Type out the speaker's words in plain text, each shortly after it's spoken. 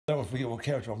don't forget what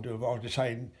character I'm doing, but I'm just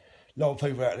saying a lot of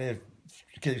people out there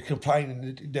complaining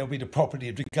that they'll be the property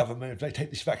of the government if they take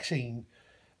this vaccine.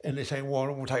 And they're saying, well,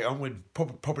 I'm with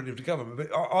property of the government.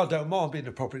 But I don't mind being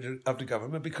the property of the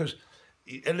government because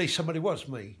at least somebody wants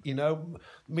me. You know,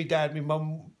 me dad, me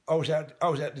mum, I was out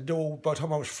the door by the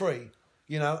time I was 3.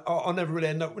 You know, I never really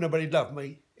had nobody loved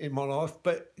me in my life.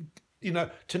 But, you know,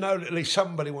 to know that at least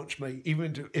somebody wants me,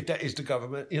 even if that is the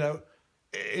government, you know,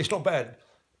 it's not bad.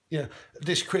 You know,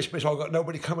 this Christmas I've got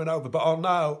nobody coming over, but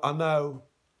I know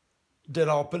that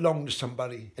I belong to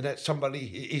somebody, and that somebody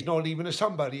is not even a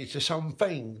somebody, it's a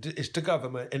something, it's the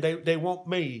government, and they want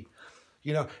me,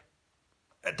 you know.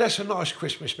 That's a nice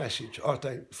Christmas message, I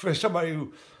think, for somebody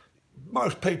who,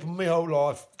 most people, my whole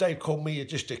life, they call me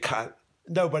just a cunt.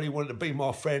 Nobody wanted to be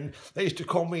my friend. They used to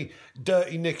call me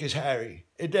Dirty Knickers Harry.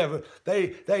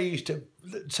 They used to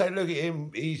say, look at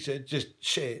him, he's just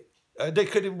shit. They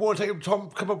couldn't want to take time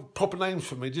to come up with proper names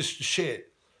for me, just shit,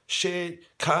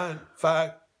 cunt,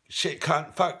 fuck, shit,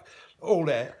 cunt, fuck, all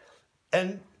that.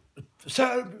 And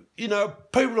so, you know,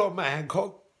 people like Matt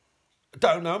Hancock,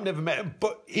 don't know, I've never met him,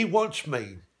 but he wants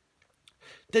me.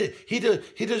 He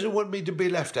doesn't want me to be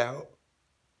left out.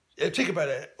 Think about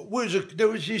it.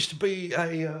 There used to be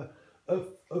a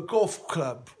golf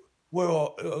club,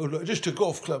 just a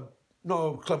golf club, not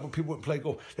a club where people wouldn't play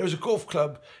golf. There was a golf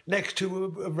club next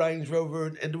to a Range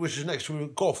Rover, and which is next to a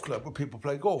golf club where people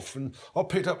play golf. And I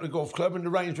picked up the golf club, and the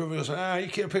Range Rover was like,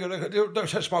 you can't pick up that. Don't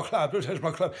touch my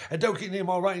club, and don't get near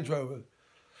my Range Rover.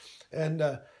 And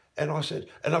I said,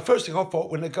 and the first thing I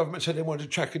thought when the government said they wanted to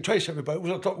track and trace everybody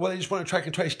was, I thought, well, they just want to track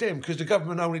and trace them because the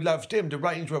government only loves them, the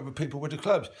Range Rover people with the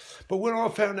clubs. But when I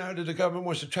found out that the government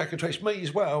wants to track and trace me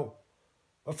as well,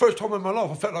 the first time in my life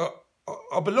I felt like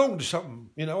I belonged to something,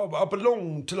 you know, I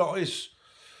belonged to like this.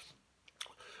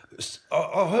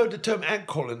 I heard the term ant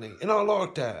colony, and I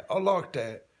liked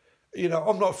that. You know,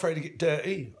 I'm not afraid to get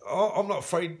dirty. I'm not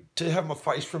afraid to have my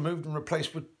face removed and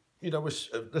replaced with, you know,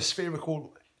 with the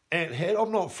spherical ant head.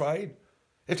 I'm not afraid.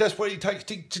 If that's what it takes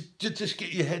to just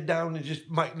get your head down and just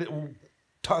make little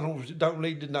tunnels that don't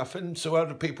lead to nothing so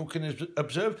other people can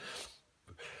observe,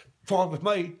 fine with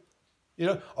me. You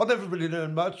know, I never really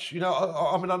learned much. You know,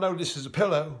 I mean, I know this is a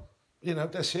pillow. You know,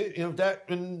 that's it. You know, that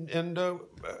and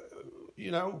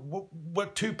you know,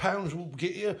 what £2 will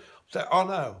get you, that I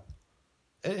know.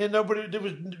 And nobody, there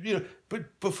was, you know,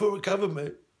 but before a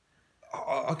government,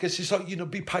 I guess it's like, you know,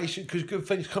 be patient because good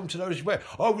things come to those where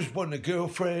I was wanting a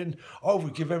girlfriend. I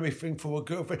would give everything for a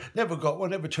girlfriend. Never got one,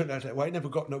 never turned out that way. Never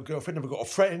got no girlfriend, never got a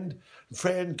friend,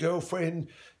 girlfriend,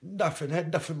 nothing.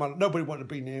 Had nothing. Nobody wanted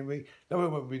to be near me.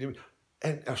 Nobody wanted to be near me.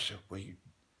 And I said, well,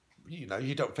 you know,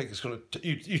 you don't think it's going to,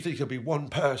 you think there'll be one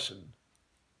person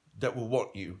that will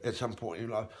want you at some point in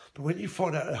your life. But when you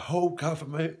find out the whole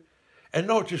government, and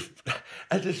not just,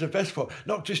 and this is the best part,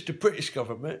 not just the British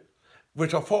government,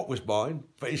 which I thought was mine,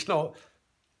 but it's not.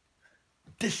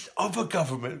 This other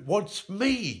government wants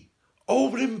me. All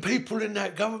them people in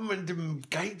that government, the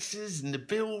Gateses and the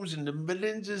Bills and the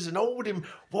Melinders and all of them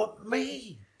want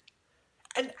me.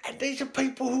 And these are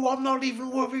people who I'm not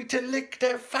even worried to lick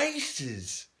their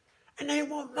faces. And they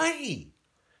want me.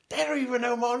 They don't even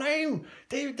know my name.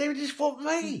 They just want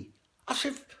me. I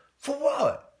said, for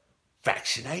what?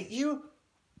 Vaccinate you?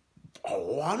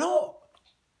 Oh, why not?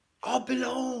 I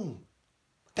belong.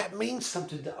 That means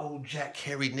something to old Jack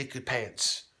Hairy Knicker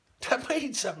Pants. That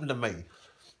means something to me.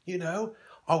 You know,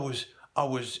 I was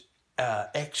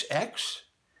XX.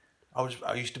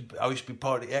 I used to be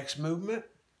part of the X movement.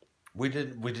 We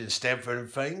didn't stand for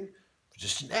anything.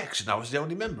 Just an X, and I was the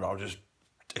only member. I was just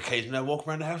occasionally I walk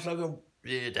around the house and I go,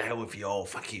 yeah, the hell with you all,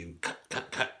 fuck you,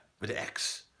 cut with the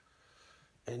X.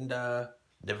 And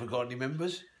never got any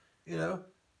members, you know.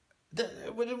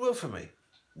 That wouldn't work for me.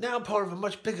 Now I'm part of a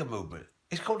much bigger movement.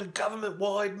 It's called a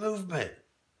government-wide movement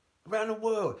around the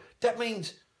world. That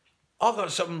means I've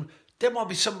got something. There might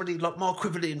be somebody like my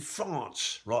equivalent in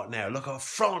France right now, like a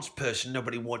France person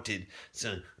nobody wanted.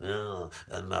 So,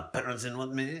 and my parents didn't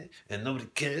want me, and nobody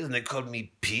cares, and they called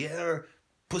me Pierre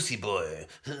Pussy Boy.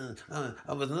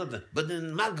 I was nothing. But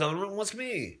then my government wants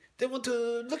me. They want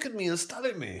to look at me and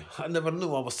study me. I never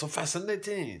knew I was so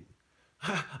fascinating.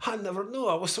 I never knew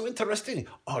I was so interesting.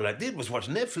 All I did was watch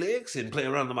Netflix and play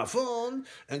around on my phone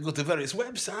and go to various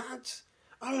websites.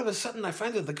 All of a sudden, I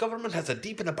find that the government has a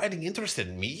deep and abiding interest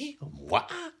in me.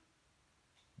 What?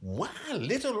 What?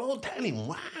 Little old tiny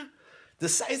what? The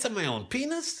size of my own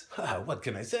penis? What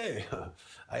can I say?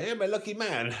 I am a lucky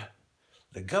man.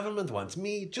 The government wants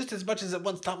me just as much as it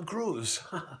wants Tom Cruise.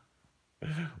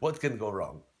 What can go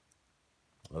wrong?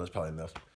 Well, that's probably enough.